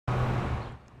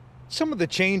Some of the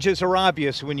changes are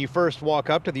obvious when you first walk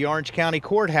up to the Orange County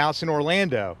Courthouse in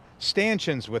Orlando.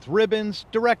 Stanchions with ribbons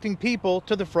directing people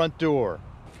to the front door.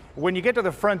 When you get to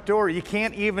the front door, you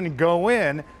can't even go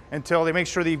in until they make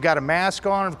sure that you've got a mask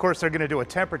on. Of course, they're going to do a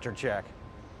temperature check.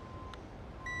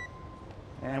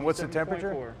 And what's the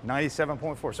temperature?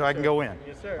 97.4. So I can go in.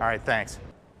 Yes, sir. All right, thanks.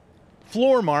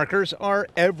 Floor markers are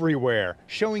everywhere,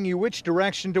 showing you which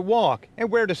direction to walk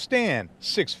and where to stand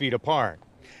 6 feet apart.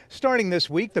 Starting this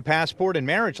week, the Passport and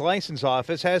Marriage License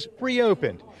Office has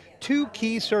reopened. Two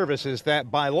key services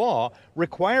that, by law,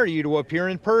 require you to appear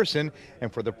in person,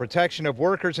 and for the protection of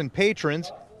workers and patrons,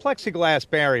 plexiglass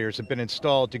barriers have been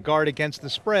installed to guard against the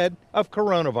spread of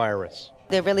coronavirus.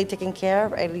 They're really taking care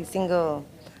of every single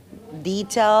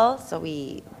detail so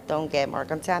we don't get more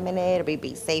contaminated, we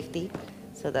be safety,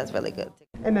 so that's really good.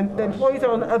 And then the employees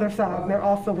are on the other side, and they're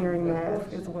also wearing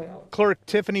masks as well. Clerk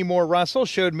Tiffany Moore Russell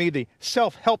showed me the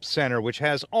Self-Help Center, which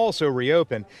has also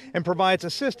reopened and provides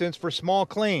assistance for small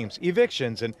claims,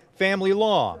 evictions, and family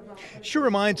law. She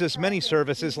reminds us many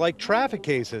services like traffic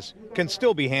cases can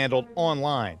still be handled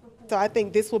online. So I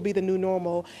think this will be the new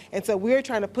normal. And so we're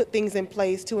trying to put things in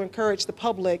place to encourage the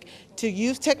public to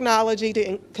use technology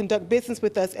to conduct business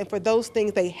with us. And for those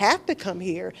things they have to come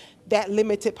here, that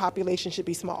limited population should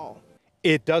be small.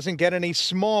 It doesn't get any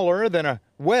smaller than a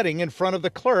wedding in front of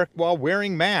the clerk while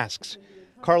wearing masks.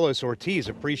 Carlos Ortiz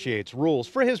appreciates rules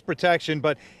for his protection,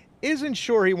 but isn't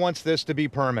sure he wants this to be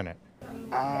permanent.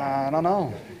 I don't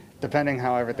know, depending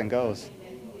how everything goes.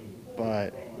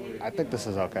 But I think this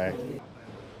is okay.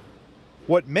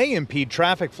 What may impede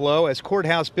traffic flow as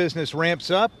courthouse business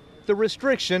ramps up, the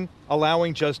restriction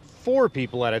allowing just 4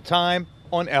 people at a time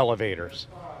on elevators.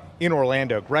 In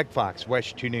Orlando, Greg Fox,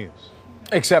 WESH 2 News.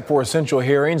 Except for essential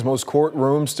hearings, most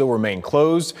courtrooms still remain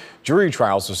closed. Jury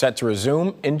trials are set to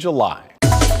resume in July.